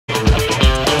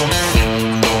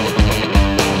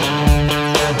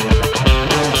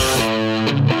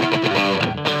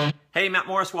Hey, Matt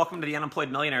Morris, welcome to the Unemployed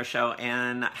Millionaire Show.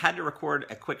 And I had to record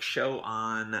a quick show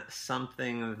on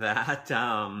something that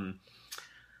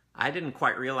I didn't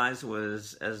quite realize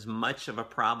was as much of a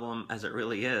problem as it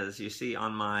really is. You see,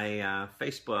 on my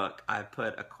Facebook, I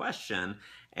put a question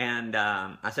and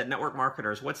I said, network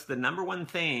marketers, what's the number one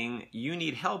thing you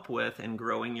need help with in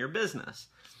growing your business?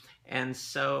 And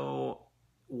so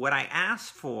what I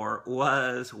asked for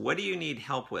was, what do you need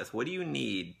help with? What do you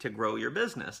need to grow your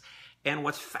business? And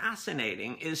what's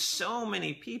fascinating is so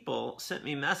many people sent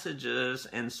me messages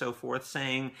and so forth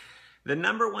saying, the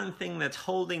number one thing that's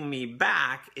holding me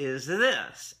back is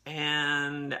this.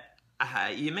 And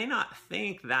you may not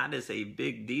think that is a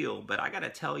big deal, but I got to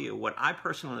tell you what I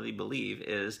personally believe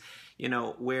is, you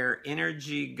know, where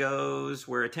energy goes,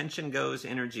 where attention goes,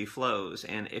 energy flows.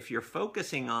 And if you're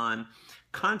focusing on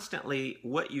constantly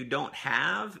what you don't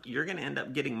have, you're going to end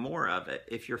up getting more of it.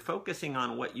 If you're focusing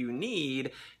on what you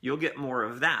need, you'll get more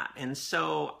of that. And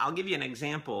so I'll give you an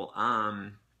example.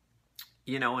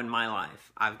 You know, in my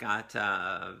life, I've got,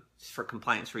 for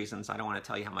compliance reasons, I don't want to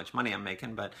tell you how much money I'm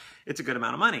making, but it's a good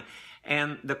amount of money.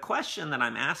 And the question that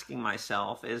I'm asking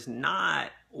myself is not,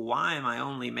 why am I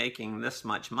only making this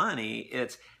much money?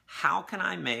 It's, how can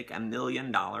I make $1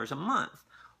 million a month?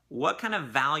 What kind of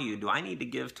value do I need to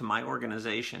give to my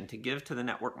organization, to give to the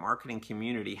network marketing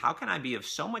community? How can I be of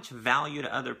so much value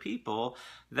to other people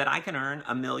that I can earn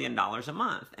 $1 million a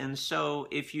month? And so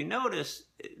if you notice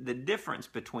the difference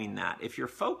between that, if you're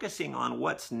focusing on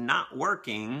what's not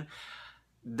working,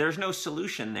 there's no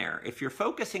solution there. If you're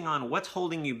focusing on what's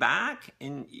holding you back,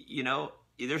 and you know,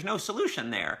 there's no solution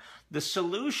there. The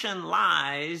solution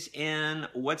lies in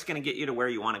what's going to get you to where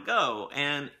you want to go.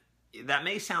 And that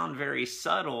may sound very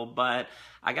subtle, but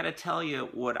I got to tell you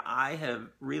what I have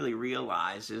really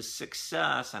realized is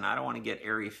success, and I don't want to get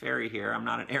airy-fairy here. I'm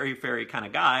not an airy-fairy kind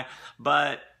of guy,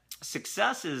 but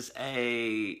success is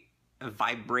a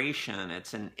vibration.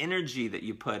 It's an energy that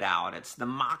you put out. It's the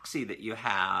moxie that you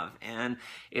have, and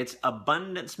it's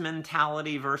abundance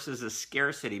mentality versus a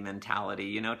scarcity mentality.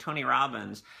 You know, Tony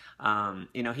Robbins,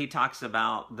 you know, he talks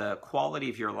about the quality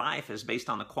of your life is based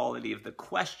on the quality of the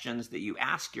questions that you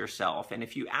ask yourself. And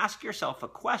if you ask yourself a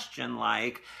question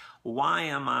like, why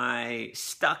am I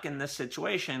stuck in this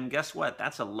situation? Guess what?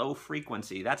 That's a low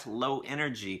frequency. That's low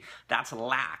energy. That's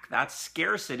lack. That's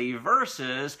scarcity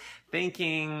versus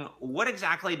thinking, what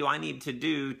exactly do I need to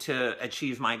do to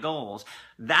achieve my goals?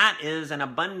 That is an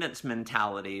abundance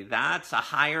mentality. That's a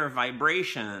higher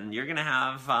vibration. You're going to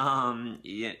have,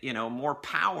 you know, more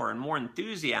power and more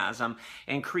enthusiasm,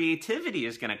 and creativity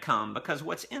is going to come, because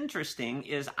what's interesting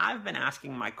is I've been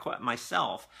asking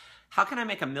myself, how can I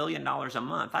make $1 million a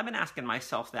month? I've been asking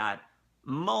myself that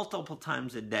multiple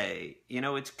times a day. You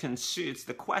know, it's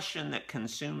the question that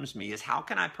consumes me is, how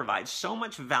can I provide so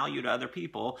much value to other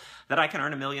people that I can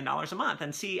earn $1 million a month?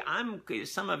 And see,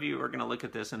 some of you are going to look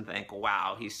at this and think,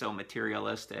 wow, he's so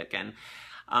materialistic. And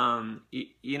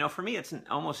you know, for me, it's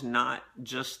almost not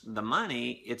just the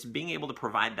money, it's being able to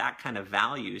provide that kind of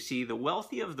value. See, the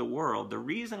wealthy of the world, the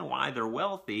reason why they're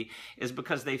wealthy is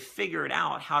because they figured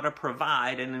out how to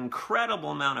provide an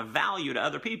incredible amount of value to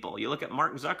other people. You look at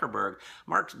Mark Zuckerberg.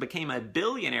 Mark became a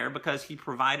billionaire because he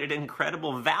provided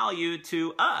incredible value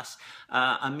to us,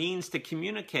 a means to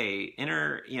communicate,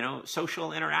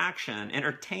 social interaction,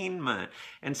 entertainment.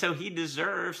 And so he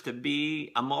deserves to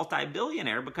be a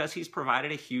multi-billionaire because he's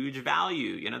provided a huge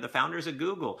value. You know, the founders of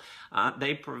Google,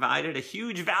 they provided a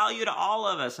huge value to all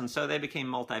of us, and so they became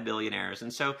multi-billionaires.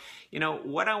 And so, you know,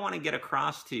 what I want to get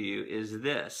across to you is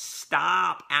this: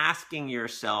 stop asking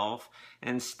yourself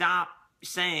and stop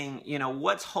saying, you know,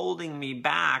 what's holding me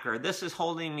back, or this is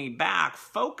holding me back.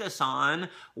 Focus on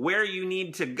where you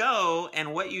need to go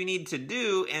and what you need to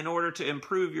do in order to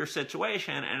improve your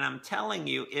situation. And I'm telling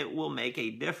you, it will make a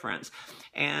difference.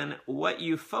 And what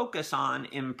you focus on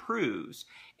improves.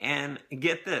 And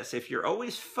get this, if you're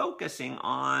always focusing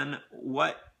on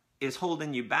what is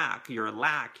holding you back, your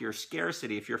lack, your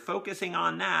scarcity, if you're focusing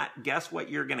on that, guess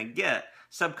what you're going to get?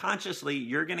 Subconsciously,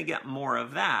 you're going to get more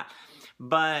of that.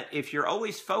 But if you're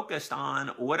always focused on,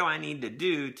 what do I need to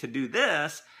do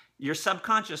this, your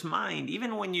subconscious mind,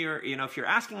 even when you're, you know, if you're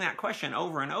asking that question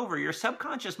over and over, your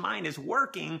subconscious mind is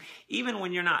working even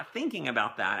when you're not thinking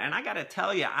about that. And I got to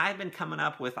tell you, I've been coming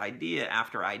up with idea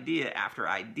after idea after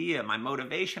idea. My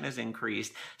motivation has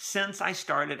increased since I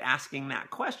started asking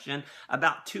that question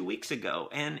about 2 weeks ago.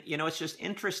 And, you know, it's just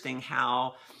interesting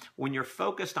how when you're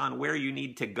focused on where you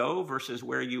need to go versus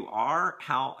where you are,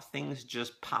 how things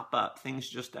just pop up, things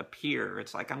just appear.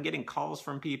 It's like I'm getting calls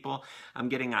from people, I'm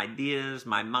getting ideas,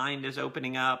 my mind mind is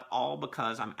opening up, all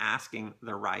because I'm asking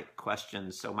the right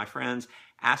questions. So my friends,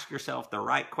 ask yourself the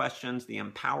right questions, the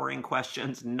empowering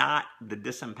questions, not the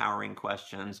disempowering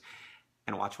questions,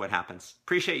 and watch what happens.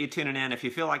 Appreciate you tuning in. If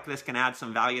you feel like this can add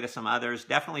some value to some others,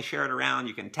 definitely share it around.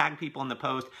 You can tag people in the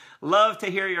post. Love to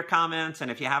hear your comments. And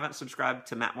if you haven't subscribed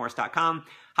to mattmorris.com,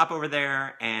 hop over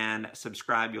there and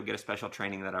subscribe. You'll get a special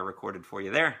training that I recorded for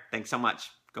you there. Thanks so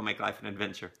much. Go make life an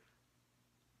adventure.